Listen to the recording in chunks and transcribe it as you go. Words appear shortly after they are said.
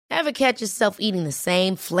Ever catch yourself eating the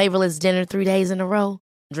same flavorless dinner 3 days in a row?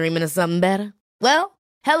 Dreaming of something better? Well,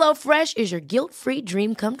 HelloFresh is your guilt-free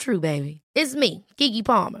dream come true, baby. It's me, Keke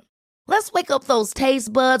Palmer. Let's wake up those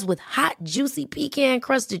taste buds with hot, juicy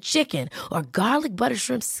pecan-crusted chicken or garlic butter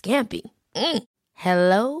shrimp scampi.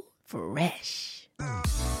 Hello Fresh.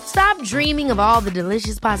 Stop dreaming of all the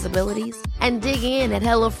delicious possibilities and dig in at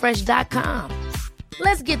HelloFresh.com.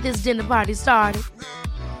 Let's get this dinner party started.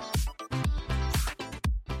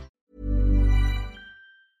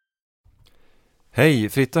 Hej,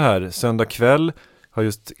 Fritte här. Söndag kväll har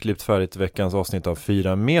just klippt färdigt veckans avsnitt av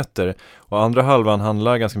 4 meter. Och andra halvan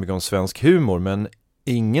handlar ganska mycket om svensk humor, men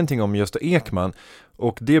ingenting om Gösta Ekman.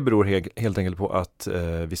 Och det beror helt enkelt på att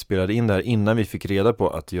vi spelade in det här innan vi fick reda på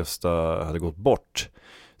att Gösta hade gått bort.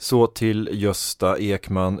 Så till Gösta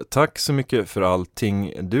Ekman, tack så mycket för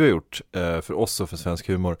allting du har gjort för oss och för svensk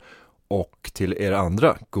humor. Och till er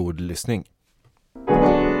andra, god lyssning.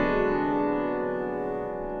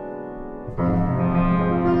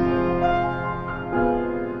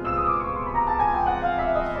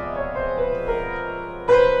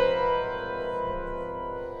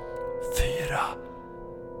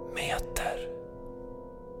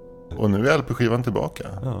 Och nu är LP-skivan tillbaka.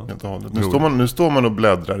 Ja. Helt och hållet. Nu står man och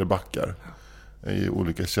bläddrar i backar i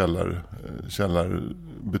olika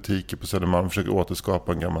källarbutiker på Södermalm. Försöker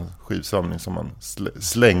återskapa en gammal skivsamling som man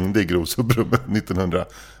slängde i Grosobrummet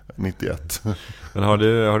 1991. Men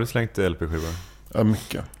har du slängt LP-skivan? Ja,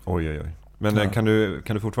 mycket. Oj. Men ja. Kan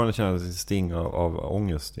du fortfarande känna ett sting av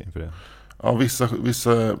ångest inför det? Ja,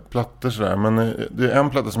 vissa plattor sådär. Men det är en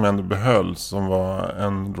platta som jag ändå behöll, som var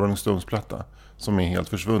en Rolling Stones-platta som är helt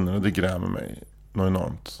försvunnen, och det grämer mig något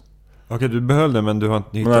enormt. Okej, du behöll den, men du har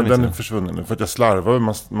inte hittat den. Den är försvunnen nu, för att jag slarvar.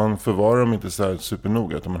 Man förvarar dem inte så här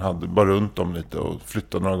supernoga, utan man hade bara runt dem lite och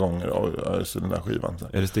flyttat några gånger av den där skivan. Så.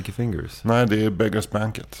 Är det Sticky Fingers? Nej, det är Beggars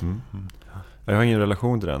Banquet. Jag har ingen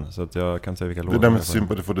relation till den, så att jag kan säga vilka låtar. Det är den med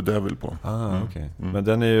Sympathy for the Devil på. Okej. Men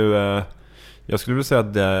den är ju... jag skulle vilja säga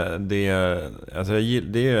att det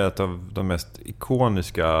är ett av de mest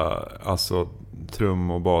ikoniska, alltså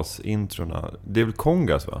trum- och basintrona. Det är väl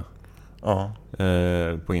Kongas, va? Ja.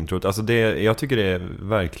 På introt. Alltså jag tycker det är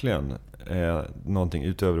verkligen någonting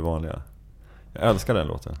utöver det vanliga. Jag älskar den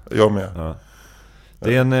låten. Jag med. Ja.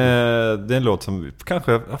 Det är en låt som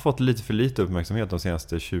kanske har fått lite för lite uppmärksamhet de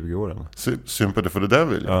senaste 20 åren. Sympathy for the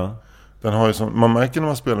Devil. Ja. Den har ju man märker när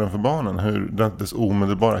man spelar den för barnen hur dess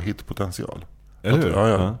omedelbara hitpotential. Eller hur?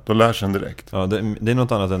 Ja. Då lär sig den direkt. Ja, det är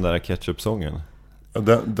något annat än den där Ketchup-sången.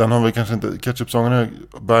 Den har väl kanske inte... Ketchup-sångerna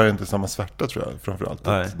bär inte samma svärta, tror jag, framförallt.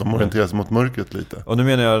 De orienterar sig mot mörkret lite. Och nu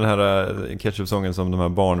menar jag den här Ketchup-sången som de här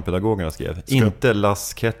barnpedagogerna skrev. Inte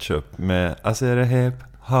Las Ketchup med Asere hep,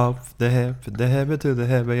 hop, the hebe to the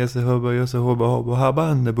hebe, yes hubba, hobba, habba,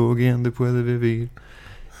 and the boogie, and the puede vivir.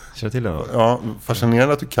 Känner till den då? Ja,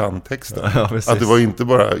 fascinerande att du kan texten. Ja, att det var inte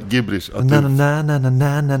bara gibberish. Men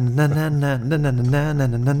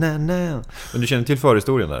du känner till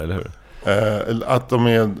förhistorien där, eller hur? Att de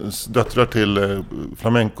är döttrar till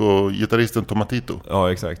flamenco-gitarristen Tomatito.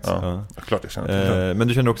 Ja, exakt. Ja. Klart jag känner till det. Men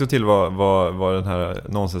du känner också till var den här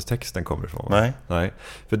nonsens-texten kommer ifrån? Nej.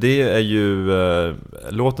 För det är ju...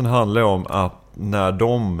 låten handlar om att när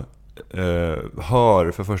de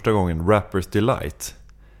hör för första gången Rapper's Delight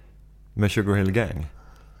med Sugar Hill Gang.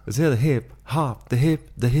 Så är det hip, hop, the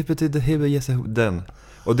hip to the hip, yes, den.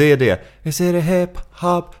 Och det är det. Jag ser det hip,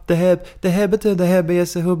 hop, the hip to the hip,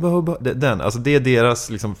 yes, hubba. Den, alltså det är deras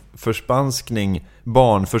liksom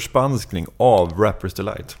barnförspanskning av Rapper's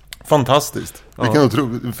Delight. Fantastiskt. Vilken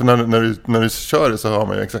otroligt, för när du kör det så hör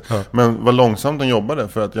man ju exakt. Ja. Men vad långsamt de jobbade,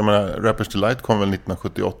 för att jag menar, Rapper's Delight kom väl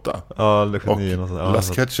 1978. Ja, eller 79 och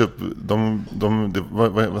Las Ketchup,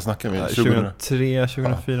 vad snackar vi? 2003,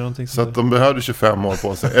 2004 någonting. Så att de behövde 25 år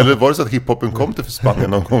på sig. Eller var det så att hiphopen kom till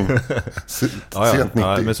Spanien någon gång sent 90?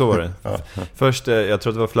 Ja, men så var det. Ja. Först, jag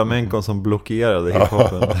tror att det var flamencon som blockerade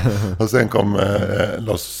hiphopen. Och sen kom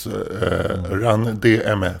Los Ran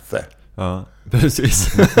DMF. Ja,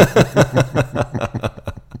 precis.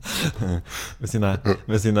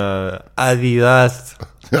 med sina Adidas.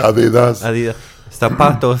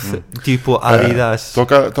 Zapatos tipo Adidas.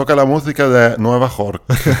 Toca la música de Nueva York.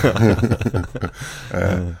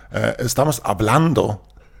 Estamos hablando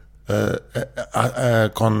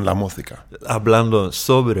con la música. Hablando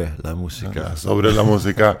sobre la música. Sobre la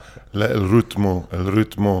música, el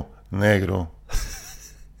ritmo negro.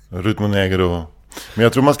 Ritmo negro. Men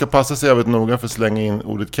jag tror man ska passa sig över noga för att slänga in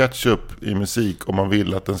ordet ketchup i musik om man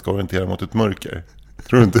vill att den ska orientera mot ett mörker.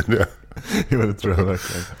 Tror du inte det? Jo, det tror jag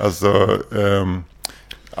verkligen. Alltså,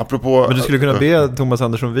 Apropå... Men du skulle kunna be Thomas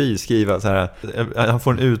Andersson Vi skriva så här. Han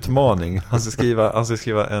får en utmaning. Han ska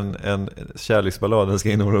skriva en kärleksballad. Den ska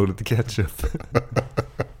innehålla lite ketchup.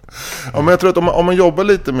 Ja, men jag tror att om man jobbar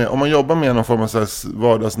lite med, om man jobbar med någon form av så här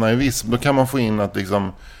vardagsnaivism, då kan man få in att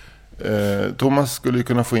liksom Thomas skulle ju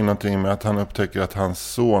kunna få in någonting med att han upptäcker att hans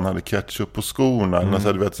son hade ketchup på skorna. Mm.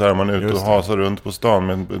 Så, du vet, så här, man är ute och hasar runt på stan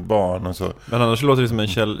med ett barn och så. Men annars låter det som en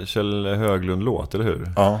Kjell Höglund-låt, eller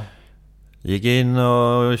hur? Ja. Gick in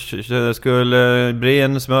och skulle bli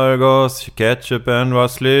en smörgås, ketchupen var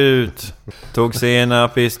slut. Tog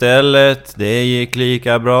senap istället, det gick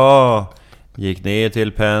lika bra. Gick ner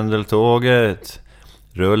till pendeltåget,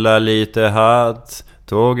 rulla lite hatt.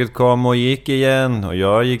 Tåget kom och gick igen och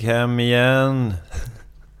jag gick hem igen.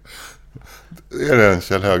 Är det en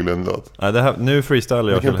Kjell Höglund-låt? Ja, nu freestylar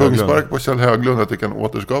jag Kjell Höglund. Vilken pungspark på Kjell Höglund att du kan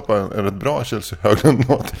återskapa en rätt bra Kjell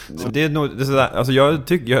Höglund-låt. Det är nog sådär, alltså jag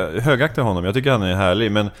högaktar honom, jag tycker han är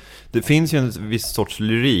härlig. Men det finns ju en viss sorts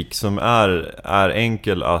lyrik som är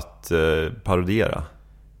enkel att parodiera.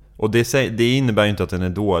 Och det innebär ju inte att den är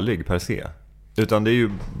dålig per se. Utan det är ju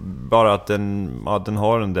bara att den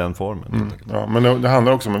har den formen. Ja, men det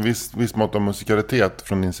handlar också om en viss mått av musikalitet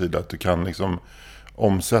från din sida. Att du kan liksom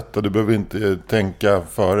omsätta, du behöver inte tänka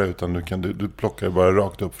före, utan du plockar bara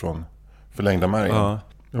rakt upp från förlängda märgen. Ja.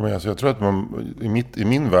 Ja, men alltså jag tror att i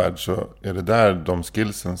min värld så är det där de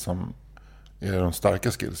skillsen som är de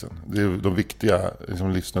starka skillsen. Det är de viktiga,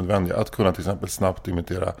 liksom livsnödvändiga. Att kunna till exempel snabbt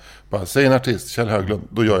imitera, bara säg en artist, Kjell Höglund,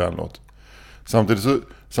 då gör jag en låt. Samtidigt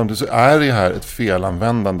så är det här ett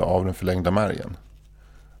felanvändande av den förlängda märgen.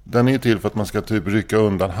 Den är ju till för att man ska typ rycka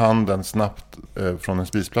undan handen snabbt från en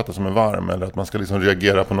spisplatta som är varm. Eller att man ska liksom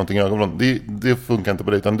reagera på någonting ögonblick. Det funkar inte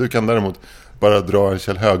på det, utan du kan däremot bara dra en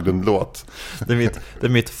Kjell Höglund-låt. Det är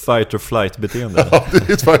mitt fight or flight beteende. Ja, det är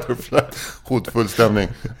mitt fight or flight. Hotfull stämning.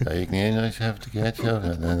 Jag gick ner och köpte ketchup.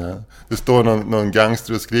 Det står någon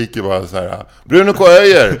gangster och skriker bara så här: Bruno K.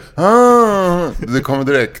 Öijer! Det kommer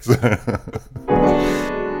direkt.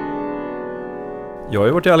 Jag har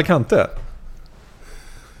ju varit i Alicante.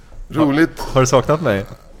 Roligt. Har du saknat mig?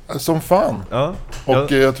 Som fan. Ja.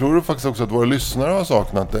 Och jag tror faktiskt också att våra lyssnare har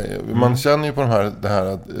saknat dig. Man känner ju på det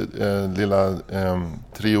här lilla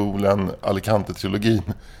triolen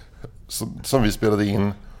Alicante-trilogin som vi spelade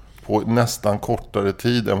in på nästan kortare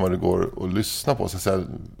tid än vad det går att lyssna på. Så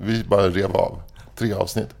vi bara rev av 3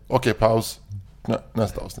 avsnitt. Okej, paus.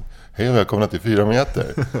 Nästa avsnitt. Hej och välkomna till 4 meter.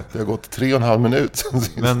 Det har gått 3,5 minut.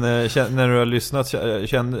 Men när du har lyssnat,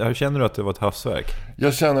 känner du att det var ett havsverk?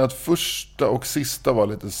 Jag känner att första och sista var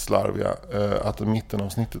lite slarviga. Att mitten av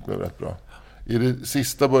snittet blev rätt bra. I det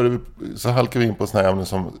sista så halkar vi in på såna här ämnen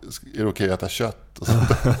som är det okej att äta kött och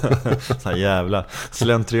sånt. Såna jävla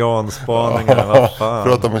slentrianspaningar. Vad fan.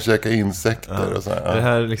 Prata om att käka insekter och så här. Det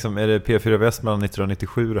här liksom, är det P4 Västmanland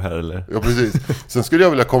 1997 det här eller? Ja, precis. Sen skulle jag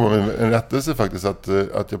vilja komma med en rättelse faktiskt. Att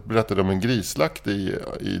jag berättade om en grislakt i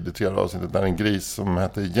det 3:e avsnittet. Där en gris som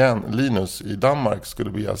hette Linus i Danmark skulle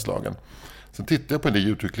bli ihjälslagen. Sen tittade jag på det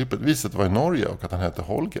YouTube-klippet, visade att det var i Norge och att han hette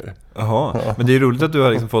Holger. Jaha, ja. Men det är roligt att du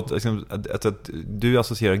har liksom fått liksom, att du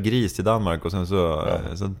associerar gris till Danmark och sen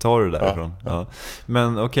sen tar du det därifrån. Ja. Ja.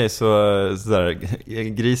 Men okej, så där,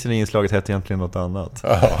 grisen i inslaget hette egentligen något annat.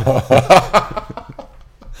 Ja.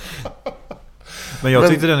 Men jag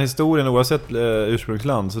tyckte den historien, oavsett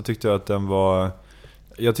ursprungsland, så tyckte jag att den var...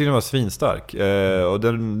 Jag tyckte den var svinstark. Och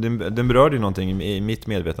den berörde ju någonting i mitt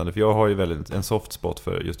medvetande. För jag har ju väldigt en soft spot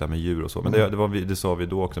för just det här med djur och så. Men det sa vi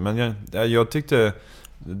då också. Men jag tyckte...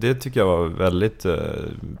 Det tycker jag var väldigt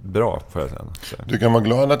bra, får jag säga. Du kan vara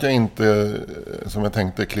glad att jag inte, som jag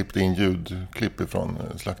tänkte, klippte in ljudklipp ifrån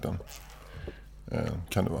slakten.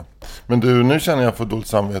 Kan det vara. Men du, nu känner jag för dåligt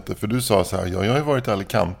samvete. För du sa så här: jag har ju varit i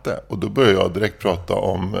Alicante. Och då började jag direkt prata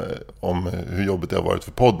om hur jobbigt det har varit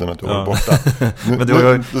för podden att du har varit borta.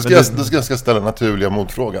 Då ska jag ställa naturliga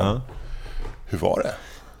motfrågan. Ja. Hur var det?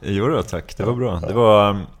 Jo då, tack. Det var bra.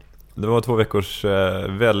 Det var 2 veckors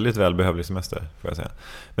väldigt välbehövlig semester, får jag säga.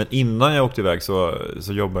 Men innan jag åkte iväg så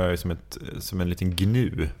jobbade jag som en liten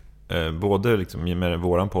gnu. Både liksom med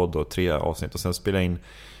våran podd och 3 avsnitt. Och sen spelade jag in...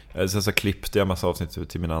 Sen så klippte jag massa avsnitt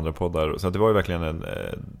till mina andra poddar. Så det var ju verkligen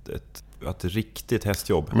ett riktigt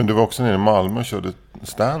hästjobb. Men du var också nere i Malmö och körde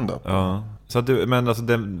stand-up. Ja. Men alltså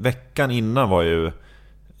den veckan innan var ju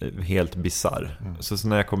helt bizarr. Så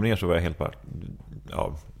när jag kom ner så var jag helt bara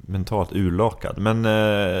mentalt urlakad. Men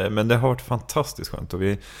det har varit fantastiskt skönt.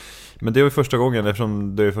 Men det var första gången,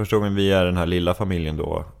 eftersom det är första gången vi är den här lilla familjen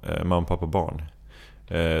då, mamma, pappa, barn,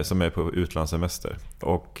 som är på utlandssemester.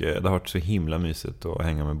 Och det har varit så himla mysigt att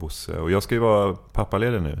hänga med Bosse. Och jag ska ju vara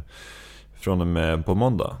pappaledig nu från och med på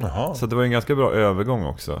måndag. Jaha. Så det var en ganska bra övergång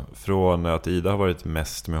också. Från att Ida har varit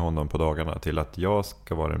mest med honom på dagarna till att jag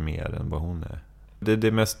ska vara mer än vad hon är.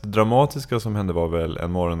 Det mest dramatiska som hände var väl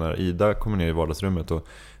en morgon när Ida kommer ner i vardagsrummet och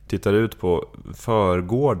tittar ut på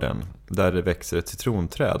förgården där det växer ett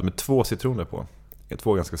citronträd med 2 citroner på.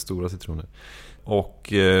 2 ganska stora citroner.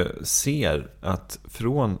 Och ser att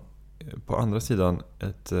från på andra sidan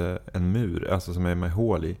en mur, alltså som är med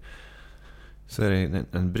hål i, så är det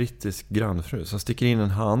en brittisk grannfru som sticker in en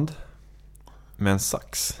hand med en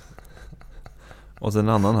sax och sen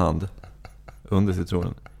en annan hand under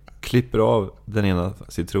citronen, klipper av den ena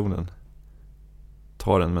citronen,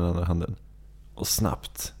 tar den med den andra handen och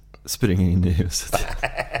snabbt springer in i huset.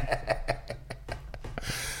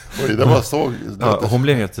 Oj, det var så... Hon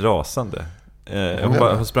blev helt rasande.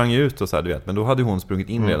 Hon sprang ut och så här, du vet, men då hade hon sprungit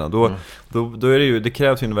in redan. Då är det ju, det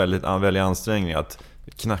krävs ju en väldigt ansträngning att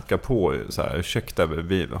knacka på så här, ursäkta,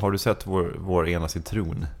 har du sett vår ena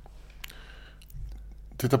citron?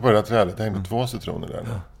 Titta på det där trädet, det hängde 2 citroner där.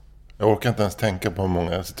 Ja. Jag orkar inte ens tänka på hur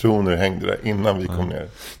många citroner hängde där innan vi kom ner.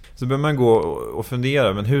 Så börjar man gå och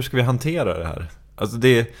fundera, men hur ska vi hantera det här? Alltså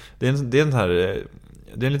det är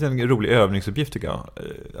en liten rolig övningsuppgift tycker jag.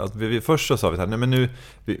 Att först så sa vi så här, nej men nu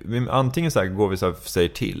antingen så här går vi så här, säger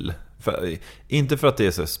till. Inte för att det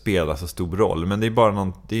är så spelar så stor roll, men det är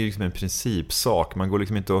bara det är liksom en principsak. Man går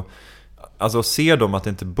liksom inte och alltså ser de att det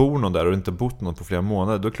inte bor någon där och inte bott någon på flera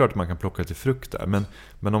månader, då är det klart att man kan plocka lite frukt där.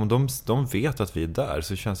 Men om de vet att vi är där,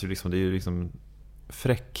 så känns det liksom, det är ju liksom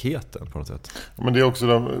fräckheten på något sätt. Men det är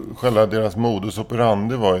också själva deras modus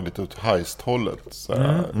operandi var ju lite åt heist-hållet.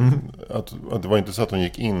 Att det var inte så att hon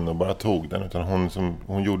gick in och bara tog den, utan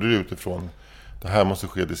hon gjorde det utifrån det här måste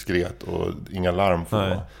ske diskret och inga larm får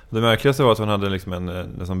vara. Det märkligaste var att hon hade liksom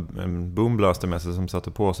en boomblaster med sig som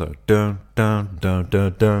satte på så här.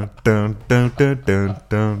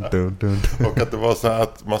 Och att det var så här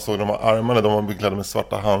att man såg de här armarna, de var beklädda med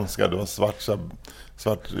svarta handskar, det var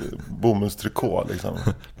svart bomullstrikå liksom.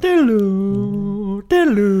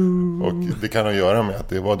 Och det kan ha att göra med att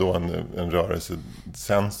det var då en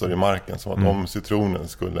rörelsesensor i marken, som att om citronen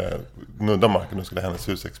skulle nudda marken, då skulle hennes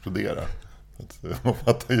hus explodera. Man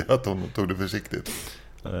fattar ju att hon tog det försiktigt.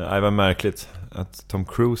 Det var märkligt att Tom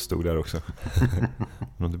Cruise stod där också.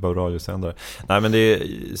 Det var radiosändare. Nej,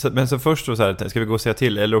 men så först så här, ska vi gå och säga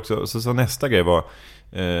till, eller också så nästa grej var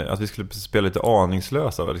att vi skulle spela lite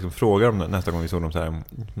aningslösa och liksom fråga dem nästa gång vi såg dem så här: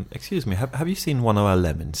 excuse me, have you seen one of our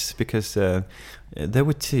lemons? Because there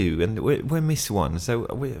were 2 and we missed one,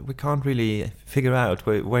 so we can't really figure out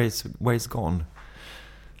where it's gone.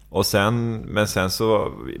 Men sen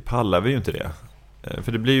så pallar vi ju inte det.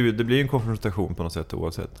 För det blir ju en konfrontation på något sätt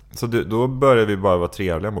oavsett. Så då börjar vi bara vara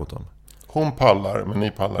trevliga mot dem. Hon pallar, men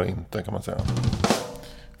ni pallar inte, kan man säga.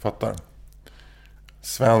 Fattar.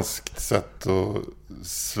 Svenskt sätt och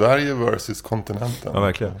Sverige versus kontinenten. Ja,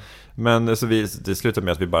 verkligen. Men så det slutade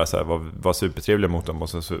med att vi bara så här var supertrevliga mot dem. Och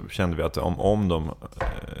så kände vi att om de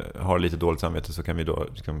har lite dåligt samvete, så kan vi då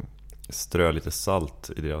liksom strö lite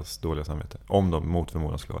salt i deras dåliga samvete. Om de mot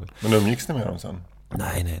förmodan skulle ha det. Men umgicks ni med dem sen?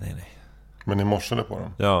 Nej. Men ni morsade på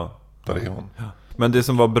dem? Ja. Där är hon. Ja. Men det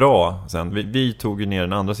som var bra sen, vi tog ju ner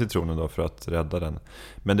den andra citronen då för att rädda den.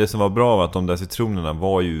 Men det som var bra var att de där citronerna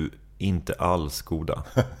var ju inte alls goda.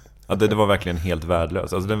 Ja, det var verkligen helt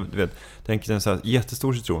värdelöst. Alltså, tänk en så här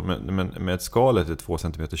jättestor citron med ett skalet är 2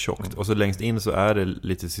 centimeter tjockt. Och så längst in så är det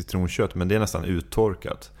lite citronkött, men det är nästan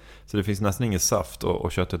uttorkat. Så det finns nästan ingen saft,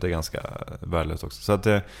 och köttet är ganska värdelöst också. Så att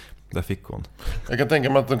där fick hon. Jag kan tänka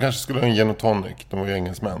mig att de kanske skulle ha en gin och tonic. De var ju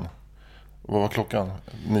engelsmän. Vad var klockan?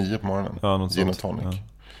 9 på morgonen. Ja, något gin och sånt. tonic.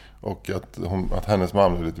 Ja. Och att hennes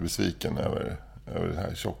man blev lite besviken över den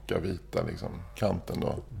här tjocka vita liksom, kanten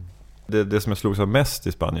då. Det som jag slogs av mest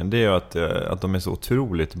i Spanien, det är ju att de är så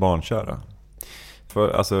otroligt barnkära. För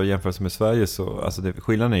alltså jämfört med Sverige så alltså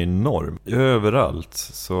skillnaden är ju enorm. Överallt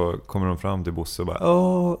så kommer de fram till Bosse och bara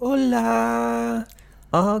hola,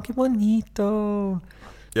 que bonito.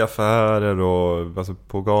 I affärer och alltså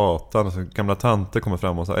på gatan, och så gamla tanter kommer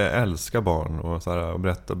fram och säger jag älskar barn, och så här, och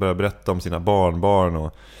börjar berätta om sina barnbarn.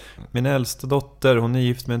 Och min äldsta dotter, hon är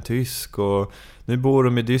gift med en tysk, och nu bor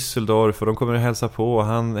de i Düsseldorf, och de kommer att hälsa på.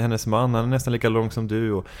 Hennes man, han är nästan lika lång som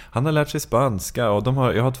du, och han har lärt sig spanska, och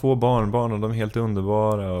jag har 2 barnbarn och de är helt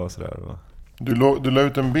underbara och sådär. Du la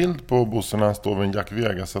ut en bild på Bosse när han står vid en Jack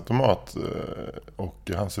Vegas-automat,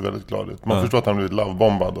 och han ser väldigt glad ut. Man förstår att han blivit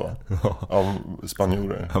lovebombad då, av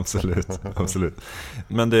spanjorer. Absolut.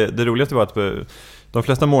 Men det roligaste var att de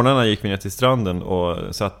flesta morgnarna gick vi ner till stranden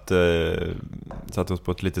och satte oss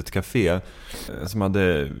på ett litet café som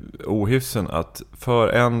hade ohyfsen att för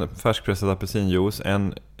en färskpressad apelsinjuice,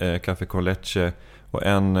 en kaffe con leche och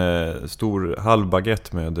en stor halv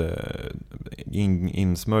baguette med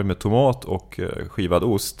insmörjd med tomat och skivad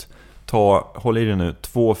ost. Håll i det nu,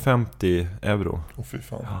 2,50 euro. Fy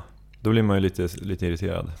fan. Ja, då blir man ju lite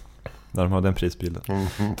irriterad när de har den prisbilden.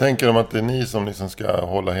 Tänker de att det är ni som liksom ska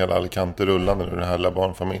hålla hela Alicante rullande nu, den här lilla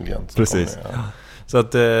barnfamiljen? Precis. Ja. Så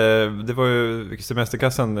att det var ju,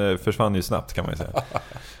 semesterkassan försvann ju snabbt kan man ju säga.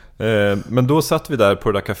 Men då satt vi där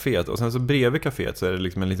på det där kaféet, och sen så bredvid kaféet så är det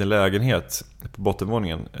liksom en liten lägenhet på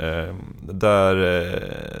bottenvåningen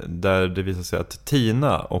där det visar sig att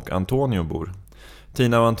Tina och Antonio bor.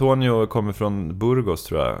 Tina och Antonio kommer från Burgos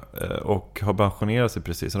tror jag, och har pensionerat sig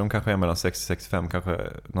precis. Så de kanske är mellan 60-65, kanske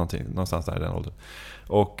någonstans där i den åldern.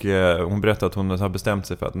 Och hon berättade att hon har bestämt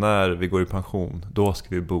sig för att när vi går i pension, då ska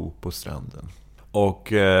vi bo på stranden. Och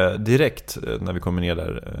direkt när vi kommer ner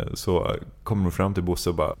där så kommer hon fram till Bosse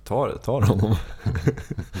och bara tar honom.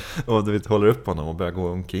 Och vi håller upp honom och börjar gå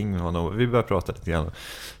omkring med honom. Vi börjar prata lite grann.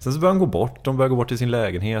 Sen så börjar de börjar gå bort till sin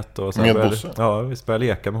lägenhet. Och sen vi börjar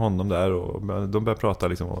leka med honom där. Och de börjar prata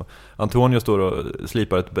liksom. Och Antonio står och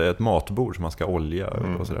slipar ett matbord som man ska olja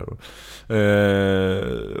och sådär.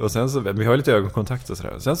 Och sen så, vi har lite ögonkontakt och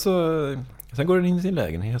sådär. Sen går den in i sin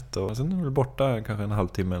lägenhet och sen är det borta kanske en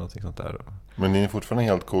halvtimme eller något sånt där. Men ni är fortfarande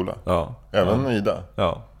helt coola. Ja. Även Ida.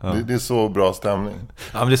 Ja. Det är så bra stämning.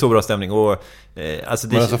 Ja, men det är så bra stämning. Och,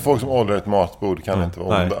 men folk som åldrar ett matbord kan inte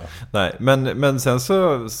vara onda. Nej, men sen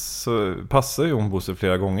så passar ju hon Bosse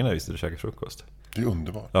flera gånger när vi sitter och käkar frukost. Det är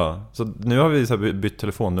underbart. Ja, så nu har vi så här bytt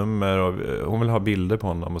telefonnummer och hon vill ha bilder på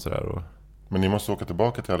honom och sådär. Men ni måste åka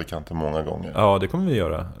tillbaka till Alicante många gånger. Ja, det kommer vi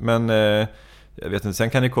göra. Men jag vet inte, sen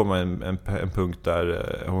kan det komma en punkt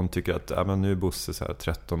där hon tycker att men nu är Bosse så här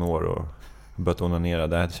 13 år och börjat onanera.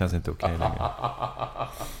 Det här känns inte okej längre.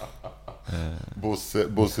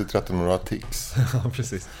 Bosse 13 år har tics. Ja,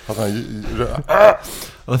 precis. Han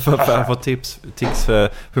har fått tics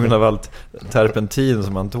på grund av allt terpentin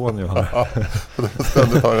som Antonio har.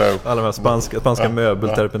 Alla de här spanska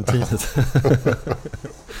möbelterpentinet.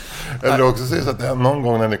 Eller också sägs att det är någon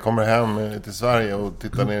gång när ni kommer hem till Sverige och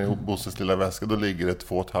tittar ner i Bosses lilla väska, då ligger det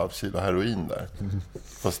 2,5 kilo heroin där.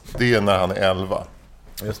 Fast det är när han är 11.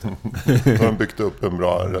 Just det. Då har de byggt upp en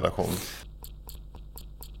bra relation.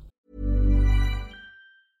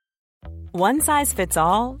 One size fits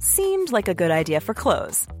all seemed like a good idea for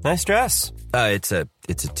clothes. Nice dress.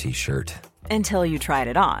 It's a t-shirt. Until you tried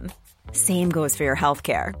it on. Same goes for your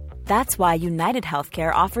healthcare. That's why United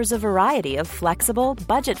Healthcare offers a variety of flexible,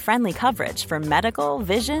 budget-friendly coverage for medical,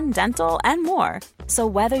 vision, dental, and more. So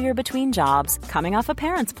whether you're between jobs, coming off a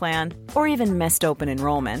parent's plan, or even missed open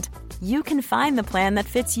enrollment, you can find the plan that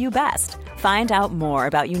fits you best. Find out more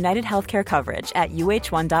about United Healthcare coverage at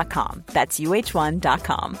uh1.com. That's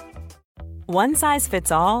uh1.com. One size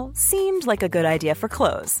fits all seemed like a good idea for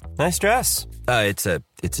clothes. Nice dress. It's a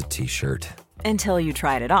t-shirt. Until you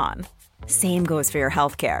tried it on. Same goes for your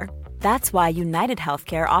healthcare. That's why United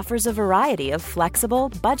Healthcare offers a variety of flexible,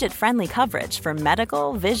 budget-friendly coverage for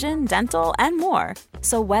medical, vision, dental, and more.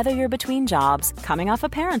 So whether you're between jobs, coming off a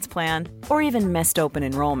parent's plan, or even missed open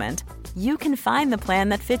enrollment, you can find the plan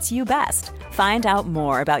that fits you best. Find out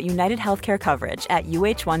more about United Healthcare coverage at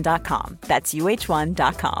uh1.com. That's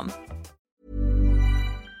uh1.com.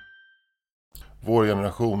 Vår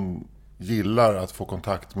generation gillar att få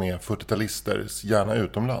kontakt med 40-talister, gärna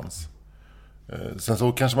utomlands. Sen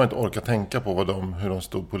så kanske man inte orkar tänka på hur de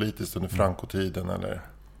stod politiskt under Franco-tiden. Eller,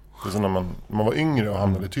 när man var yngre och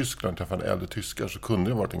hamnade i Tyskland och träffade äldre tyskar, så kunde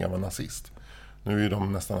det varit en gammal nazist. Nu är ju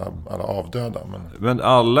de nästan alla avdöda. Men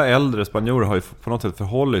alla äldre spanjorer har ju på något sätt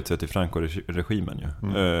förhållit sig till Franco-regimen ju.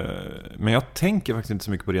 Men jag tänker faktiskt inte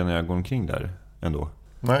så mycket på det när jag går omkring där ändå.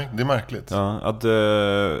 Nej, det är märkligt. Ja,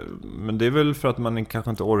 men det är väl för att man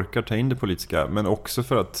kanske inte orkar ta in det politiska, men också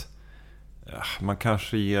för att man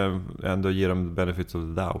kanske ändå ger dem benefits of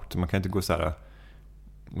the doubt. Man kan inte gå så här.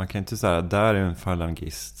 Man kan inte säga där är en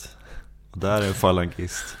falangist och där är en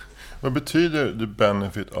falangist. Vad betyder the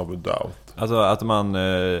benefit of a doubt? Alltså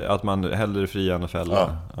att man hellre fria än att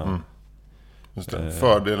fälla. Ja. Mm. Just det.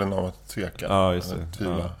 Fördelen av att tveka. Ja, just det.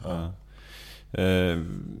 Tvivla. Ja.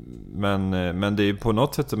 Men det är på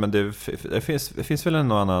något sätt, men det finns väl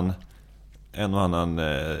en och annan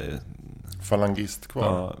falangist kvar.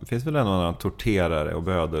 Ja, det finns väl en och annan torterare och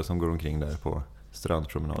böder som går omkring där på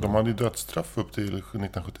strandpromenaden. De hade ju dödsstraff upp till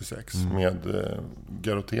 1976 med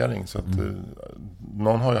garrottering, så att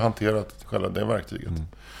någon har ju hanterat själva det verktyget.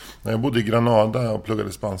 När jag bodde i Granada och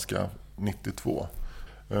pluggade spanska 92.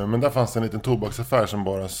 Men där fanns en liten tobaksaffär som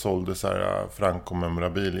bara sålde så här Franco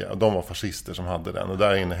memorabilia. De var fascister som hade den. Och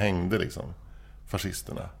där inne hängde liksom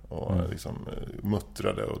fascisterna. Och liksom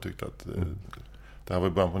muttrade och tyckte att det här var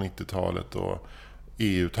i början på 90-talet. Och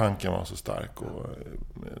EU-tanken var så stark och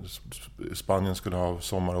Spanien skulle ha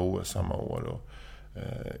sommar-OS samma år och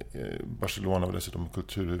Barcelona var dessutom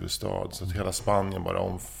kulturhuvudstad, så att hela Spanien bara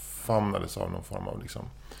omfamnades av någon form av liksom...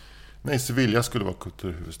 Nej, Sevilla skulle vara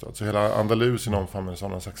kulturhuvudstad, så hela Andalusien omfamnades av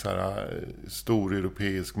någon slags här stor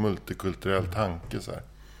europeisk multikulturell tanke så här.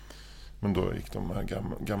 Men då gick de här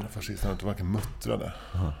gamla fascisterna och verkligen muttrade.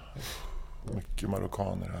 Mycket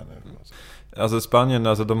marockaner här nu. Alltså Spanien,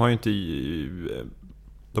 alltså de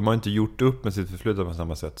har inte gjort upp med sitt förflutna på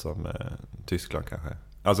samma sätt som Tyskland kanske.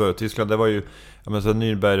 Alltså Tyskland, det var ju, så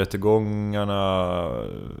Nürnbergrättegångarna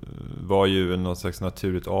var ju något slags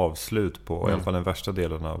naturligt avslut på i alla fall den värsta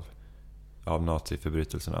delen av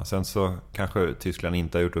naziförbrytelserna. Sen så kanske Tyskland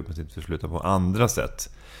inte har gjort upp med sitt förflutna på andra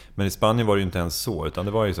sätt. Men i Spanien var det ju inte ens så, utan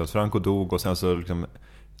det var ju så att Franco dog och sen så liksom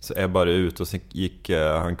så ebbade ut och sen gick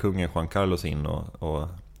kungen Juan Carlos in och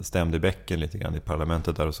stämde i bäcken lite grann i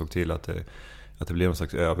parlamentet där och såg till att det blev en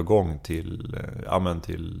slags övergång till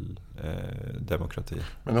demokrati.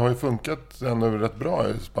 Men det har ju funkat ändå rätt bra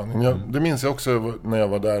i Spanien. Det minns jag också när jag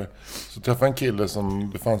var där, så träffade en kille som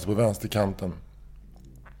befann sig på vänsterkanten.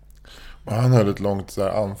 Och han höll ett långt så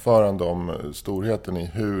här anförande om storheten i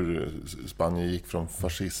hur Spanien gick från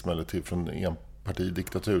fascism eller från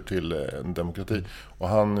enpartidiktatur till en demokrati. Och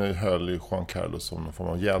han höll ju Juan Carlos som någon form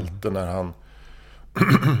av hjälte när han...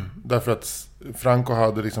 Därför att Franco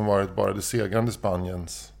hade liksom varit bara det segrande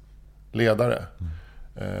Spaniens ledare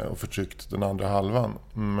och förtryckt den andra halvan.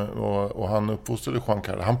 Och han uppfostrade Juan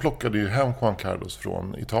Carlos. Han plockade ju hem Juan Carlos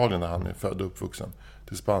från Italien där han är född och uppvuxen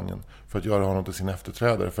till Spanien för att göra honom till sin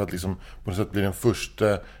efterträdare, för att liksom på något sätt bli den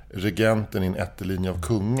första regenten i en ätterlinje av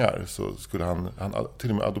kungar. Så skulle han till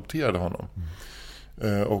och med adopterade honom.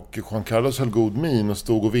 Och Juan Carlos höll god min och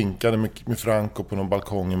stod och vinkade med Franco på någon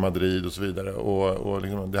balkong i Madrid och så vidare. Och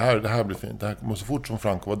liksom, det här blir fint. Det här, så fort som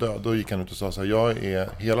Franco var död, då gick han ut och sa så här: jag är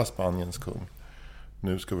hela Spaniens kung.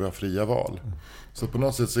 Nu ska vi ha fria val. Så på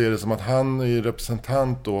något sätt så är det som att han är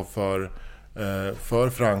representant då för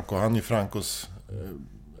Franco. Han är Francos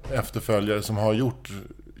efterföljare som har gjort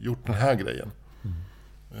den här grejen.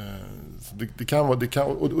 Så det kan vara,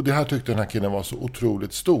 och det här tyckte den här killen var så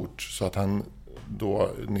otroligt stort så att han då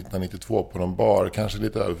 1992 på någon bar, kanske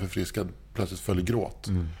lite överförfriskad, plötsligt föll i gråt.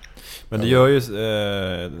 Men det gör ju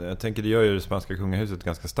jag tänker det gör ju det spanska kungahuset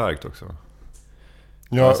ganska starkt också.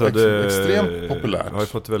 Ja, alltså extremt populärt. Har ju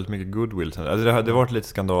fått väldigt mycket goodwill. Alltså det har varit lite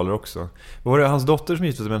skandaler också. Var det hans dotter som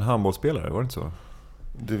gifte sig med en handbollsspelare? Var det inte så?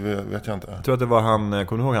 Det vet jag inte. Jag tror att det var han,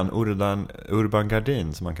 kommer du ihåg han Urban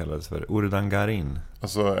Garin som han kallades för? Urdangarin.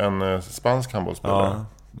 Alltså en spansk handbollsspelare. Ja.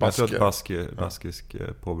 Jag tror att baskisk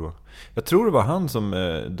påbrå. Jag tror det var han som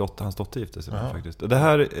hans dotter gifte sig med, faktiskt. Det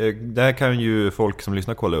här kan ju folk som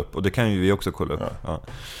lyssnar kolla upp. Och det kan ju vi också kolla upp. Ja.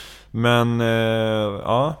 Men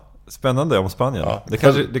spännande om Spanien. Ja.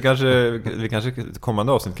 Det kanske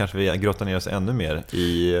kommande avsnitt kanske vi grottar ner oss ännu mer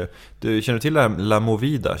i. Du känner till det här La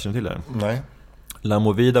Movida? Känner du till det? Nej. La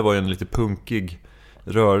Movida var ju en lite punkig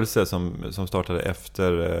rörelse som startade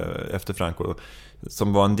efter Franco,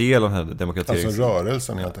 som var en del av den här Alltså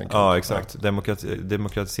rörelsen helt enkelt. Ja, exakt.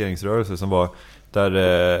 Demokratiseringsrörelse som var där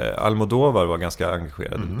Almodóvar var ganska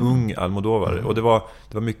engagerad. Ung Almodóvar. Och det var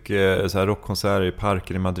mycket så här rockkonserter i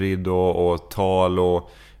parker i Madrid och tal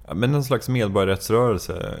och men en slags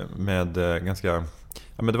medborgarrättsrörelse med ganska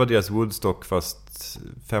men det var deras Woodstock fast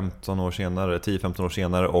 10-15 år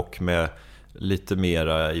senare och med lite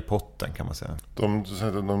mera i potten kan man säga.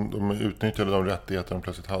 De utnyttjade de rättigheter de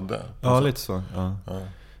plötsligt hade. Ja, lite så. Ja.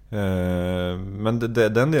 Men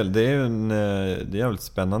den del, det är ju det är jävligt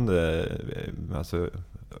spännande alltså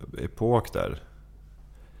epok där.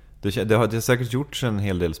 Det har säkert gjorts en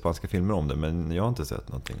hel del spanska filmer om det, men jag har inte sett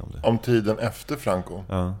någonting om det. Om tiden efter Franco?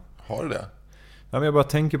 Ja. Har det? Ja, men jag bara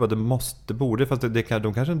tänker på att det borde, fast det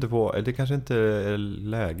kanske inte är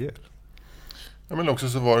läge. Ja, men också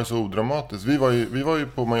så var det så odramatiskt. Vi var ju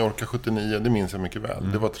på Mallorca 79, det minns jag mycket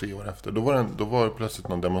väl. Det var 3 år efter. Då var det plötsligt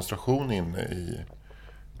någon demonstration inne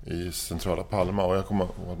i centrala Palma. Och jag kommer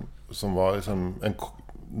som var liksom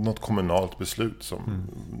något kommunalt beslut som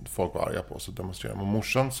folk var arga på, så demonstrerade. Och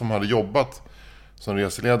morsan som hade jobbat som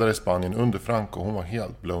reseledare i Spanien under Franco, hon var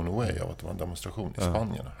helt blown away av att det var en demonstration i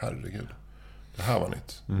Spanien. Herregud. Det här var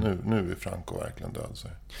nytt. Nu är Franco verkligen död.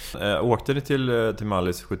 Åkte ni till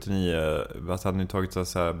Mallis 79? Vad hade ni tagit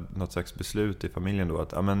så här, något slags beslut i familjen då?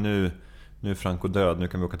 Att men nu är Franco död, nu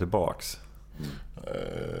kan vi åka tillbaks.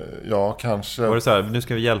 Ja, kanske. Var det så här, nu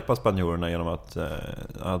ska vi hjälpa spanjorerna genom att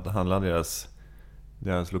handla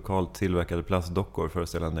deras lokalt tillverkade plastdockor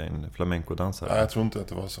föreställande en flamenco-dansare? Nej, jag tror inte att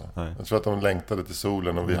det var så. Nej. Jag tror att de längtade till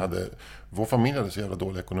solen och vår familj hade så jävla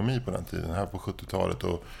dålig ekonomi på den tiden här på 70-talet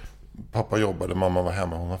och pappa jobbade, mamma var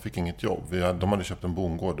hemma, hon fick inget jobb. De hade köpt en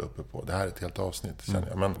bondgård uppe på, det här är ett helt avsnitt känner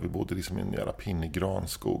jag. Men vi bodde liksom i en jävla pinnig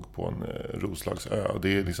granskog på en Roslagsö. Och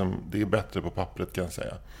det är bättre på pappret kan jag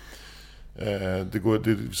säga.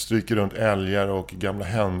 Det stryker runt älgar och gamla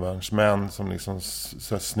hemvärnsmän som liksom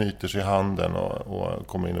så snyter sig i handen och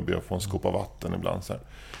kommer in och ber att få en skopa vatten ibland så här.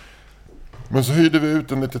 Men så hyrde vi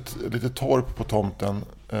ut en litet torp på tomten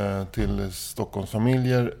till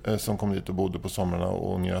Stockholmsfamiljer som kom dit och bodde på somrarna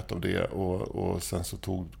och njöt av det. Och sen så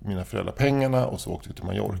tog mina föräldrar pengarna och så åkte vi till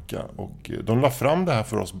Mallorca. Och de la fram det här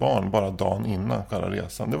för oss barn bara dagen innan själva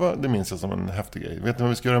resan. Det minns jag som en häftig grej. Vet ni vad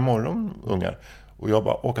vi ska göra imorgon, ungar? Och jag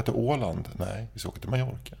bara, åka till Åland? Nej, vi ska åka till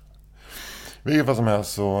Mallorca. Vilket fall som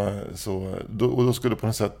helst då skulle på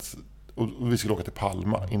något sätt... Och vi skulle åka till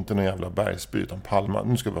Palma, inte någon jävla bergsby utan Palma.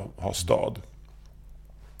 Nu ska vi ha stad.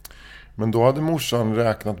 Men då hade morsan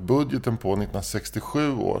räknat budgeten på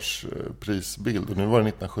 1967 års prisbild. Och nu var det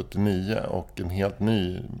 1979 och en helt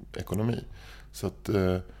ny ekonomi. Så att,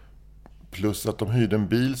 plus att de hyrde en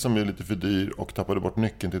bil som är lite för dyr och tappade bort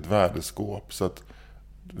nyckeln till ett värdeskåp. Så att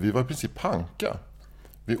vi var i princip panka.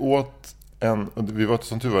 Vi var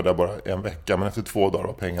som tur var där bara en vecka, men efter 2 dagar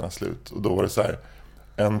var pengarna slut. Och då var det så här...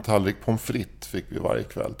 En tallrik pommes frites fick vi varje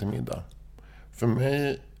kväll till middag. För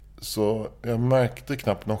mig så... Jag märkte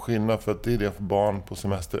knappt någon skillnad för att det är det för barn på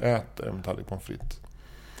semester äter. En tallrik pommes frites.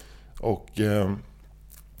 Och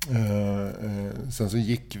sen så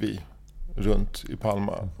gick vi runt i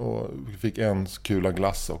Palma. Och vi fick en kula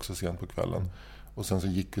glass också sent på kvällen. Och sen så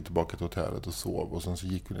gick vi tillbaka till hotellet och sov. Och sen så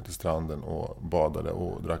gick vi ner till stranden och badade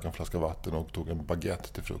och drack en flaska vatten och tog en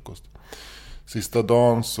baguette till frukost. Sista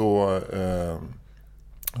dagen så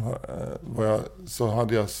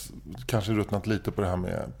hade jag kanske ruttnat lite på det här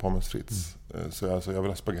med pommes frites. Så jag ville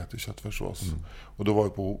ha spaghetti och köttfärssås. Och då var vi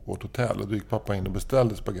på vårt hotell och då gick pappa in och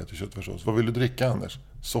beställde spaghetti och köttfärssås. Vad vill du dricka, Anders?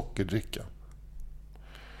 Sockerdricka.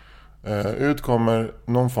 Ut kommer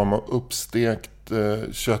någon form av uppstekt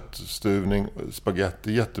köttstuvning,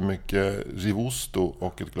 spaghetti, jättemycket rivosto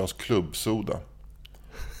och ett glas klubbsoda.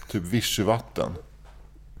 Typ vichyvatten.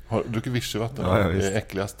 Har du druckit vichyvatten? Ja, det är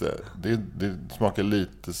äckligaste. Det smakar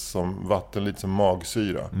lite som vatten, lite som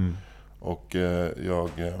magsyra. Och jag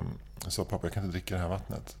sa, pappa, jag kan inte dricka det här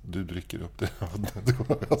vattnet. Du dricker upp det här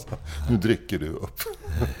vattnet. Nu dricker du upp.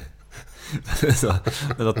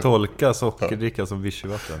 Men att tolka sockerdricka som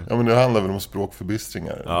vichyvatten. Ja, men det handlar väl om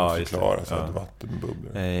språkförbistringar. Ja, förklara så att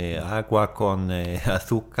vattenbubblor. Agua con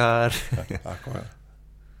azúcar.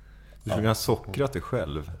 Du skulle ha sockrat det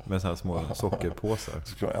själv med sådana här små sockerpåsar.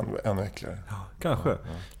 Det skulle vara ännu äckligare. Ja, kanske. Ja.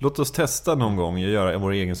 Låt oss testa någon gång att göra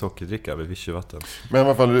vår egen sockerdricka med vichyvatten. Men i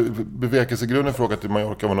alla fall, bevekelsegrunden för att åka till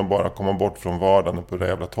Mallorca var nog bara att komma bort från vardagen på det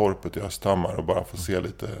jävla torpet i Östhammar och bara få se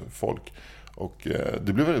lite folk. Och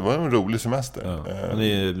det var en rolig semester. Ja.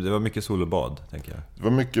 Det var mycket sol och bad, tänker jag. Det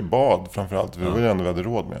var mycket bad framförallt. Det var ju ändå vi hade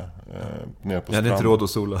råd med. Nere på jag hade inte råd att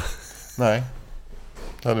sola. Nej,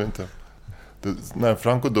 det hade vi inte. När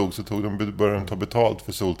Franco dog så började de ta betalt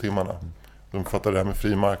för soltimmarna. De fattade det här med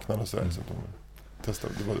fri marknad och så där. Så de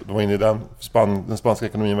testade. De var inne i den spanska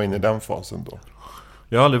ekonomin var inne i den fasen då.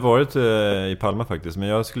 Jag har aldrig varit i Palma faktiskt, men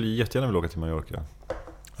jag skulle jättegärna vilja åka till Mallorca.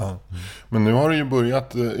 Ja. Men nu har det ju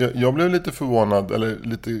börjat. Jag blev lite förvånad eller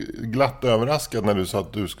lite glatt överraskad när du sa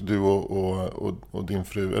att du och din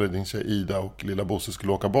fru eller din tjej Ida och lilla Bosse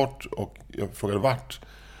skulle åka bort, och jag frågade vart,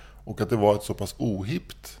 och att det var ett så pass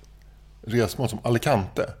ohippt resmål som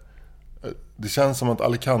Alicante. Det känns som att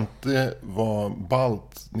Alicante var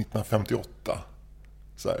ballt 1958.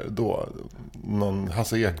 Så här, då någon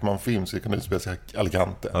Hasse Ekman-film så kan det utspela sig i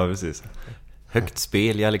Alicante. Ja, precis. Högt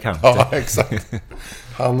spel i Alicante. Ja, exakt.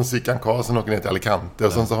 Han och Sickan Karlsson åker ner till Alicante.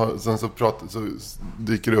 Och sen så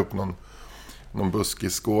dyker det upp någon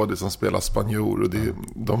buskisskådis som spelar spanjor. Och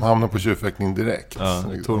de hamnar på tjurfäktning direkt. Ja,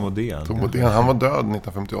 Tor Modén. Han var död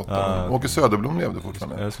 1958. Åke Söderblom levde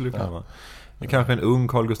fortfarande. Jag skulle kunna vara. Det är kanske en ung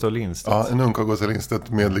Carl Gustaf Lindstedt. Ja, en ung Carl Gustaf Lindstedt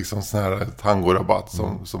med liksom sån här tangorabatt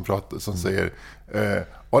som säger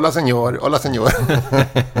Hola señor, hola señor.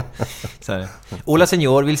 Så här. Hola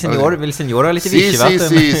señor, vill señor ha lite vichyvatten?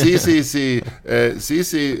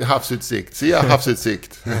 Si,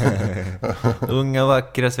 havsutsikt. Unga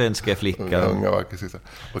vackra svenska flickan. Unga vackra svenska.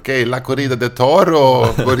 Okej, la corrida de toro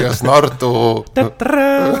börjar snart och...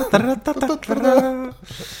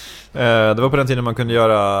 Det var på den tiden man kunde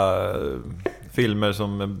göra filmer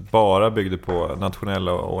som bara byggde på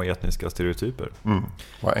nationella och etniska stereotyper.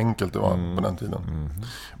 Vad enkelt det var på den tiden.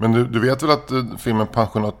 Men du vet väl att filmen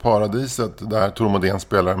Pensionat Paradiset, där Tor Modén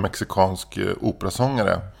spelar en mexikansk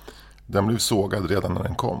operasångare, den blev sågad redan när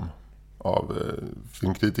den kom. av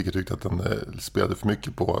filmkritiker tyckte att den spelade för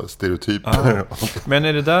mycket på stereotyper. Men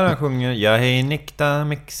är det där han sjunger Jag är nikta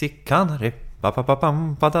mexikanare? Men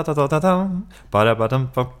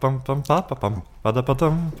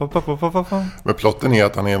plotten är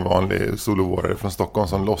att han är en vanlig solovårare från Stockholm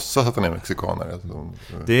som låtsas att han är mexikaner.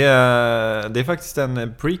 Det är faktiskt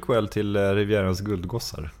en prequel till Rivierans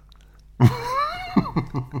guldgossar.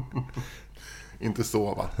 Inte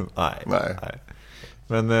så, va? Nej.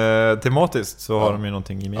 Men tematiskt så har de ju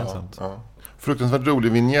någonting gemensamt. Ja. Fruktansvärt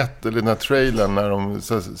rolig vignett, eller den här trailern när de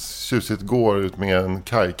så tjusigt går ut med en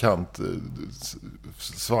kajkant,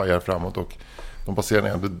 svajar framåt och de passerar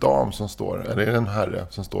en äldre dam som står, eller är det en herre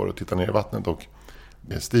som står och tittar ner i vattnet och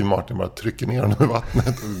Steve Martin bara trycker ner honom i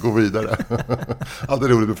vattnet och går vidare. Allt är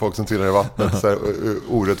roligt med folk som trillar i vattnet så här,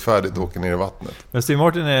 orättfärdigt åker ner i vattnet. Men Steve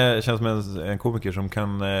Martin känns som en komiker som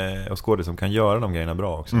kan, och skådespelare som kan göra de grejerna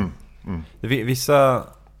bra också.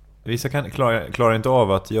 Vissa klarar inte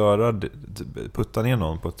av att putta ner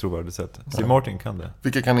någon på ett trovärdigt sätt. Steve Martin kan det.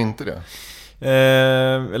 Vilka kan inte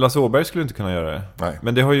det? Lasse Åberg skulle inte kunna göra det. Nej.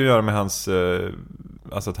 Men det har ju att göra med hans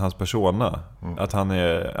hans persona. Att han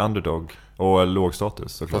är underdog och låg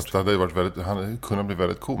status, såklart. Fast det hade ju varit han kunde bli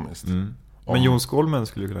väldigt komiskt. Men Jon Skolmen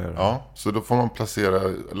skulle kunna göra det. Ja, så då får man placera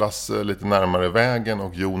Lasse lite närmare vägen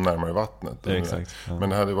och Jon närmare vattnet. Ja, exakt. Ja. Men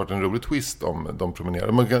det hade varit en rolig twist om de promenerar.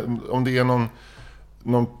 Om det är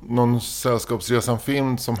någon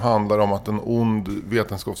sällskapsresan-film som handlar om att en ond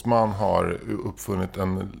vetenskapsman har uppfunnit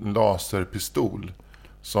en laserpistol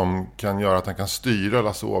som kan göra att han kan styra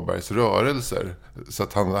Lasse Åbergs rörelser så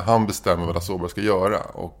att han bestämmer vad Lasse Åberg ska göra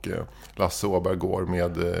och Lasse Åberg går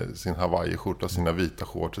med sin Hawaii-skjorta, sina vita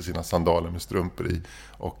shorts och sina sandaler med strumpor i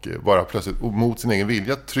och bara plötsligt mot sin egen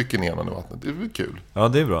vilja trycker ner honom i vattnet. Det är kul. Ja,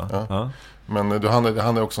 det är bra. Ja. Ja. Men det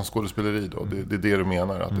handlar också om skådespeleri då. Det är det du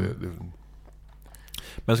menar att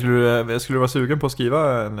Men skulle du vara sugen på att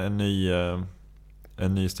skriva en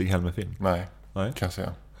ny Stig Helmer-film? Nej, Nej, kan jag säga.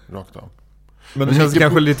 Rakt av. Men det känns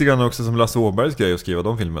kanske lite grann också som Lasse Åbergs grej att skriva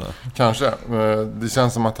de filmerna. Kanske. Det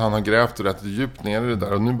känns som att han har grävt rätt djupt ner i det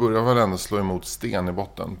där. Och nu börjar väl ändå slå emot sten i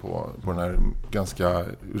botten på den här ganska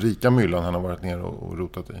rika myllan han har varit ner och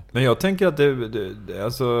rotat i. Men jag tänker att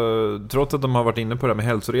alltså, trots att de har varit inne på det här med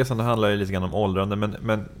hälsoresan, det handlar ju lite grann om åldrande.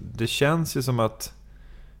 Men det känns ju som att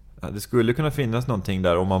det skulle kunna finnas någonting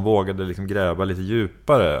där om man vågade liksom gräva lite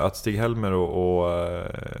djupare. Att Stig Helmer och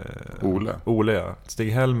Ole, ja.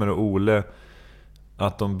 Stig Helmer och Ole,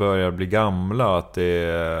 att de börjar bli gamla, att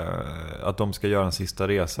de ska göra en sista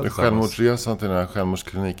resa. Det är självmordsresan till den här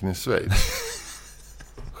självmordskliniken i Schweiz.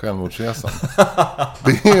 Självmordsresan.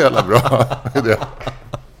 Det är jävla bra. Det.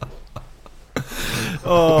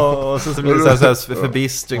 Och så blir det så här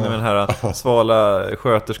förbistring med den här svala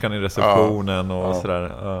sköterskan i receptionen och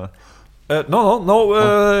sådär. No,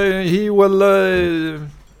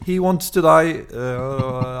 he wants to die.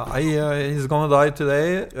 He's gonna die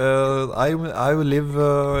today. I will live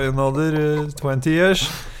another 20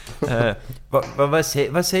 years.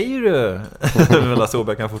 Vad säger du? Lasse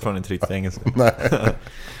Åberg kan fortfarande inte riktigt engelska. Nej.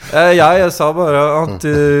 Jag sa bara att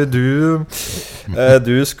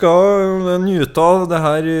du ska njuta av det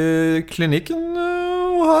här kliniken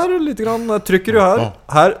och här lite grann. Trycker du här?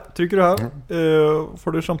 Här trycker du här.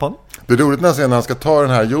 Får du champagne? Det är roligt när han ska ta den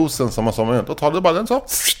här juicen som man som då tar du bara den så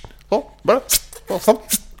bara så.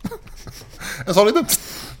 En sån liten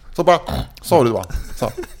så bara så du bara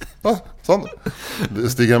så. Sån.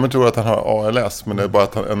 Stig Helmer tror att han har ALS, men det är bara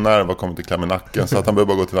att en nerv har kommit i kläm i nacken så att han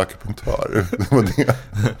behöver bara gå till akupunktör.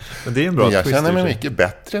 Men det är en bra jag twist. Känner mig mycket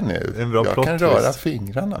bättre nu. Jag kan röra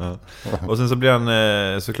fingrarna. Ja. Och sen så blir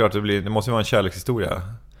han såklart det måste ju vara en kärlekshistoria.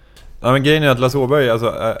 Ja, men grejen är att Lasse Åberg,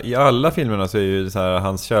 alltså, i alla filmerna så är ju så här,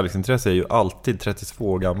 hans kärleksintresse är ju alltid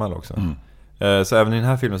 32 år gammal också. Så även i den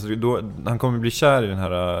här filmen så då, han kommer bli kär i den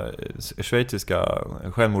här schweiziska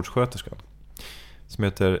självmordssköterskan som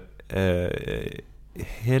heter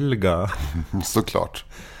Helga. Såklart.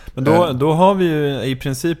 Men då har vi ju i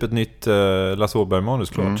princip ett nytt Lasse Åberg-manus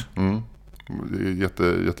klart. Det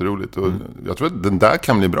är jätteroligt. Och jag tror att den där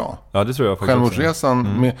kan bli bra. Ja, det tror jag faktiskt.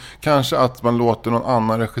 Självmordsresan med kanske att man låter någon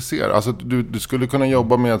annan regissera. Alltså du skulle kunna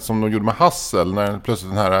jobba med som de gjorde med Hassel, när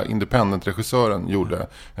plötsligt den här independent-regissören gjorde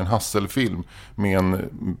en Hassel-film med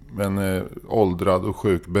en åldrad och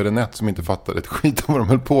sjuk Berenett som inte fattade ett skit om vad de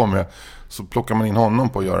höll på med. Så plockar man in honom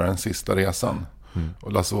på att göra den sista resan.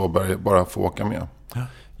 Och Lasse Åberg bara får åka med.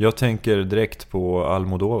 Jag tänker direkt på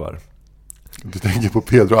Almodovar. Du tänker på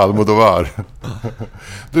Pedro Almodovar.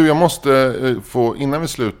 Du, jag måste innan vi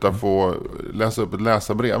slutar få läsa upp ett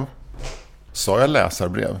läsarbrev. Sa jag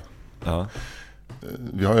läsarbrev? Ja.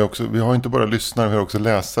 vi har inte bara lyssnare, vi har också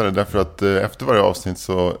läsare. Därför att efter varje avsnitt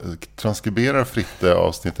så transkriberar Fritte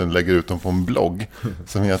avsnitten och lägger ut dem på en blogg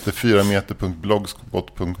som heter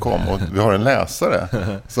 4meter.blogspot.com. Och vi har en läsare.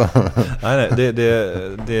 Så. Nej,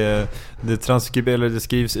 det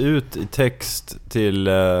skrivs ut i text till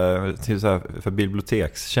så här, för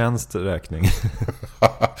bibliotekstjänsträkning.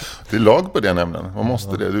 Det är lag på det nämligen. Man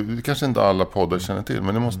måste det kanske inte alla poddar känner till,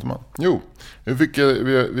 men det måste man. Jo, vi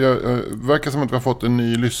verkar som att vi har fått en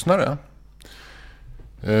ny lyssnare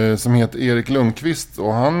som heter Erik Lundqvist,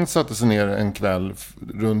 och han satte sig ner en kväll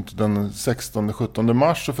runt den 16-17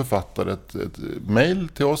 mars och författade ett mejl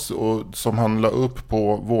till oss och som han la upp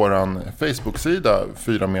på våran Facebook-sida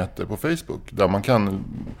 4 meter på Facebook, där man kan,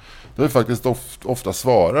 där vi faktiskt ofta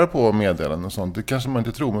svarar på meddelanden och sånt. Det kanske man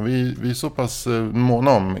inte tror, men vi är så pass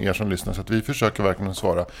måna om er som lyssnar så att vi försöker verkligen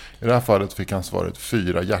svara. I det här fallet fick han svaret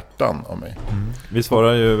 4 hjärtan av mig. Vi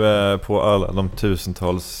svarar ju på alla de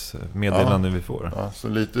tusentals meddelanden vi får. Ja,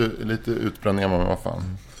 så lite utbränd är man, men vad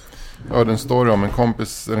fan. Jag hörde en story om en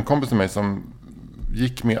kompis till mig som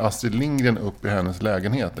gick med Astrid Lindgren upp i hennes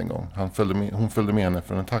lägenhet en gång. Hon följde med henne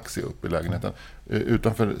från en taxi upp i lägenheten.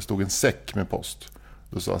 Utanför stod en säck med post.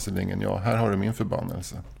 Då sa Astrid Lindgren, ja, här har du min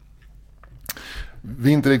förbannelse. Vi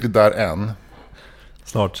är inte riktigt där än.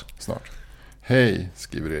 Snart. Hej,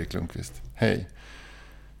 skriver Erik Lundqvist. Hej.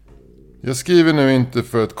 Jag skriver nu inte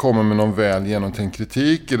för att komma med någon väl genomtänkt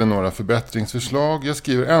kritik eller några förbättringsförslag. Jag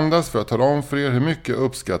skriver endast för att tala om för er hur mycket jag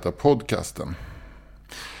uppskattar podcasten.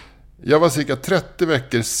 Jag var cirka 30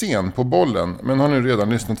 veckor sen på bollen, men har nu redan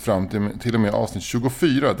lyssnat fram till och med avsnitt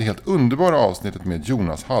 24, det helt underbara avsnittet med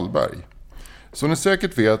Jonas Hallberg. Som ni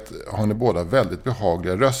säkert vet har ni båda väldigt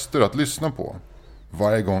behagliga röster att lyssna på.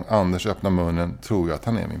 Varje gång Anders öppnar munnen tror jag att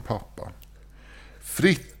han är min pappa.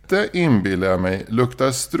 Fritte, inbillar jag mig,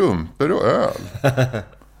 luktar strumpor och öl.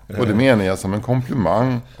 Och det menar jag som en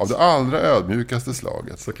komplimang av det allra ödmjukaste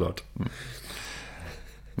slaget. Såklart.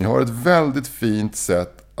 Ni har ett väldigt fint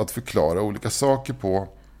sätt att förklara olika saker på,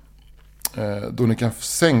 då ni kan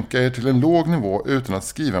sänka er till en låg nivå utan att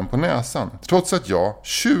skriva en på näsan. Trots att jag,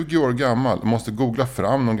 20 år gammal, måste googla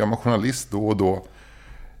fram någon gammal journalist då och då.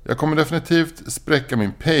 Jag kommer definitivt spräcka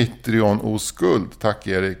min Patreon-oskuld, tack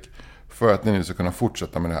Erik, för att ni nu ska kunna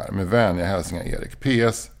fortsätta med det här. Med vänliga hälsningar Erik.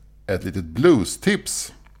 PS, ett litet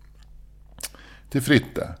blues-tips till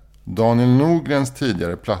Fritte. Daniel Nordgrens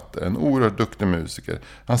tidigare platta, en oerhört duktig musiker.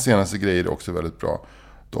 Hans senaste grejer är också väldigt bra.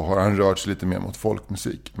 Då har han rört sig lite mer mot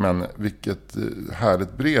folkmusik. Men vilket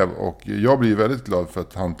härligt brev. Och jag blir väldigt glad för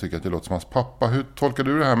att han tycker att jag låter som hans pappa. Hur tolkar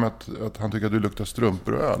du det här med att han tycker att du luktar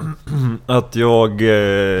strumpor och öl? Att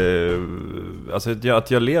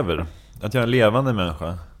jag lever. Att jag är en levande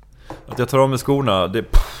människa. Att jag tar av mig skorna.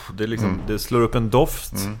 Det slår upp en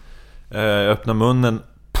doft. Jag öppnar munnen.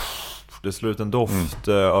 Det slår ut en doft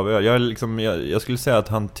av öl. Jag skulle säga att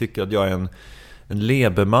han tycker att jag är en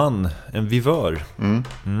lebeman, en vivör.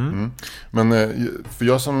 Men för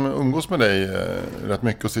jag som umgås med dig rätt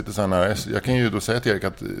mycket och sitter så här nära, jag kan ju då säga till Erik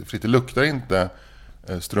att Fritte luktar inte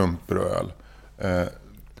strumpor och öl.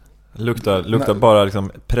 Luktar bara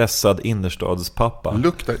liksom pressad innerstadspappa.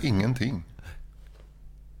 Luktar ingenting.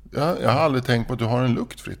 Jag har aldrig tänkt på att du har en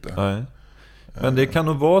lukt, Fritte. Nej. Men det kan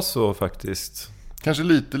nog vara så faktiskt. Kanske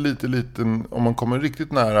lite om man kommer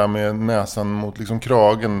riktigt nära med näsan mot liksom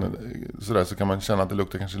kragen så kan man känna att det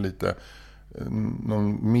luktar kanske lite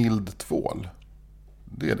någon mild tvål.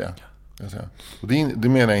 Det är det jag säger. Och det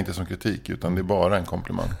menar jag inte som kritik, utan det är bara en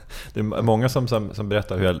komplimang. Det är många som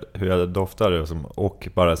berättar hur jag doftar och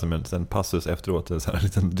bara som en passus efteråt, en sån här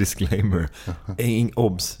liten disclaimer.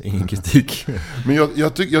 Ingen kritik. Men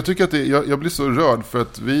jag tycker att jag blir så rörd för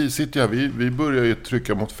att vi sitter här, vi börjar ju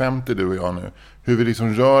trycka mot 50, du och jag nu. Hur vi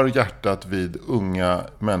liksom rör hjärtat vid unga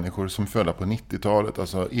människor som födda på 90-talet.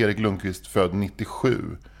 Alltså Erik Lundqvist född 97.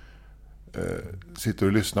 Sitter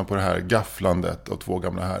och lyssnar på det här gafflandet av 2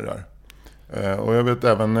 gamla herrar. Och jag vet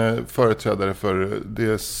även företrädare för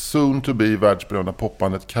det soon to be världsberömda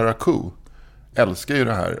popbandet Karakou. Älskar ju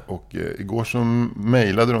det här. Och igår så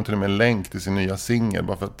mejlade de till och med en länk till sin nya singel.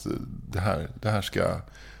 Bara för att det här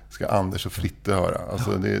ska Anders och Fritte höra.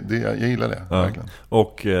 Alltså jag gillar det, verkligen.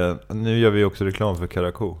 Och nu gör vi också reklam för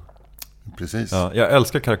Karakou. Precis. Ja, jag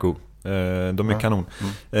älskar Karakou. De är kanon.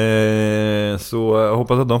 Så jag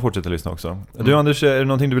hoppas att de fortsätter lyssna också. Du Anders, är det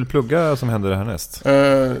någonting du vill plugga som händer härnäst?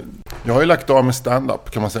 Jag har ju lagt av med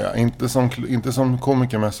stand-up, kan man säga. Inte som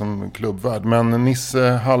komiker, men som klubbvärd. Men Nisse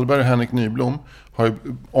Hallberg och Henrik Nyblom har ju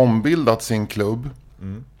ombildat sin klubb.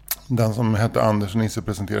 Den som hette Anders och Nisse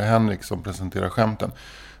presenterar Henrik, som presenterar skämten.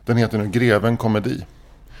 Den heter nu Greven Komedi.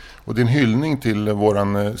 Och det är en hyllning till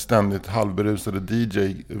våran ständigt halvberusade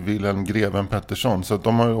DJ Wilhelm Greven Pettersson. Så att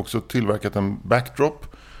de har ju också tillverkat en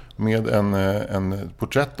backdrop med en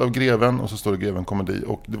porträtt av Greven, och så står det Greven komedi.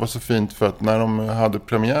 Och det var så fint för att när de hade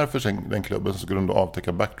premiär för den klubben så skulle de då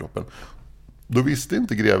avtäcka backdropen. Då visste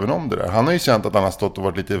inte Greven om det där. Han har ju känt att han har stått och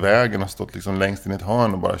varit lite i vägen och stått liksom längst in i ett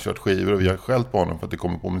hörn och bara kört skivor, och vi har skällt på honom för att det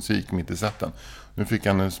kommer på musik mitt i sätten. Nu fick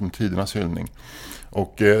han som tidernas hyllning.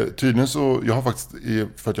 Och tydligen så, jag har faktiskt,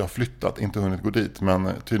 för att jag har flyttat, inte hunnit gå dit, men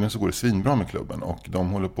tydligen så går det svinbra med klubben, och de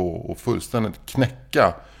håller på att fullständigt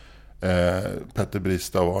knäcka Petter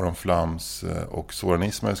Brista och Aron Flams och Soran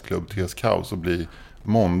Ismails klubb TS Kaos och bli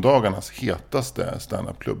måndagarnas hetaste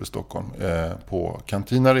stand-up-klubb i Stockholm på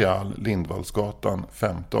Cantina Real, Lindvallsgatan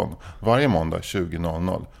 15, varje måndag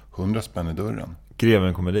 20.00, 100 spänn i dörren.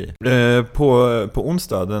 Greven komedi. På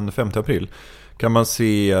onsdag den 5 april kan man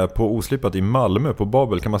se på Oslipat i Malmö på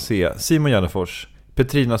Babel, kan man se Simon Gärdenfors,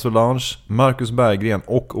 Petrina Solange, Marcus Berggren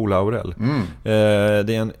och Ola Aurell.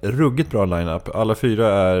 Det är en ruggigt bra lineup. Alla 4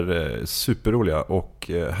 är superroliga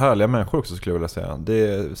och härliga människor också, skulle jag vilja säga.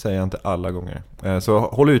 Det säger jag inte alla gånger. Så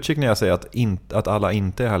håll utkik när jag säger att alla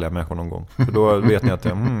inte är härliga människor någon gång. För då vet ni att det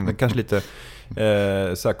är kanske lite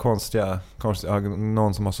så här konstiga,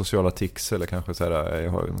 någon som har sociala tics eller kanske så här,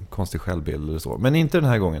 har en konstig självbild eller så. Men inte den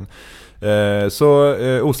här gången. Så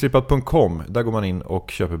oslipat.com, där går man in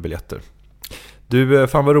och köper biljetter. Du,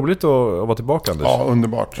 fan vad roligt att vara tillbaka, Anders. Ja,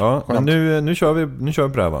 underbart. Ja, men nu kör vi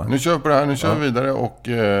på det här, va? Nu kör vi på det här, nu kör vi vidare och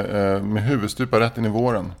med huvudstupa rätt in i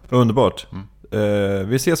våren. Underbart.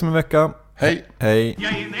 Vi ses om en vecka. Hej. Hej.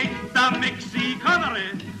 Jag är en äkta mexikanare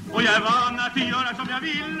och jag är van att göra som jag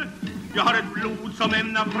vill. Jag har ett blod som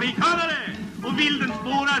en afrikanare och vilden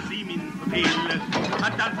spåras i min pupil.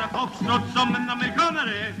 Att dansa foxtrot som en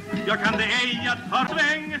amerikanare, jag kan det ej att ta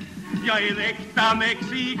sväng. Jag är en äkta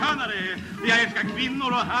mexikanare, jag älskar kvinnor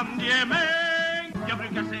och handgemäng. Jag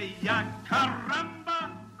brukar säga karamba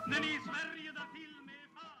när ni i Sverige drar till med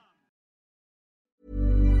fan.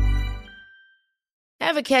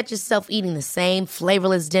 Ever catch yourself eating the same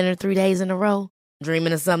flavorless dinner 3 days in a row?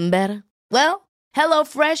 Dreaming of something better? Well,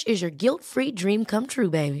 HelloFresh is your guilt-free dream come true,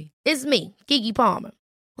 baby. It's me, Keke Palmer.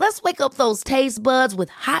 Let's wake up those taste buds with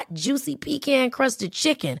hot, juicy pecan-crusted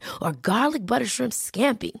chicken or garlic butter shrimp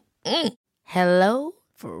scampi. Hello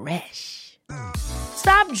Fresh.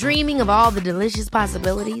 Stop dreaming of all the delicious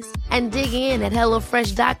possibilities and dig in at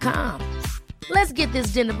HelloFresh.com. Let's get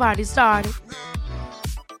this dinner party started.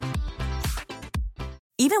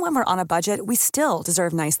 Even when we're on a budget, we still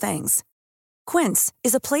deserve nice things. Quince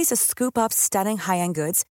is a place to scoop up stunning high-end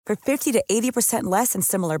goods for 50 to 80% less than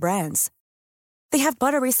similar brands. They have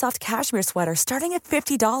buttery soft cashmere sweaters starting at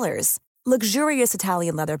 $50, luxurious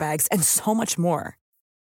Italian leather bags, and so much more.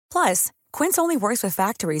 Plus, Quince only works with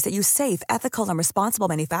factories that use safe, ethical, and responsible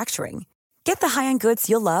manufacturing. Get the high-end goods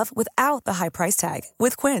you'll love without the high price tag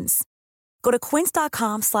with Quince. Go to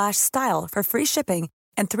quince.com/style for free shipping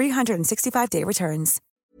and 365-day returns.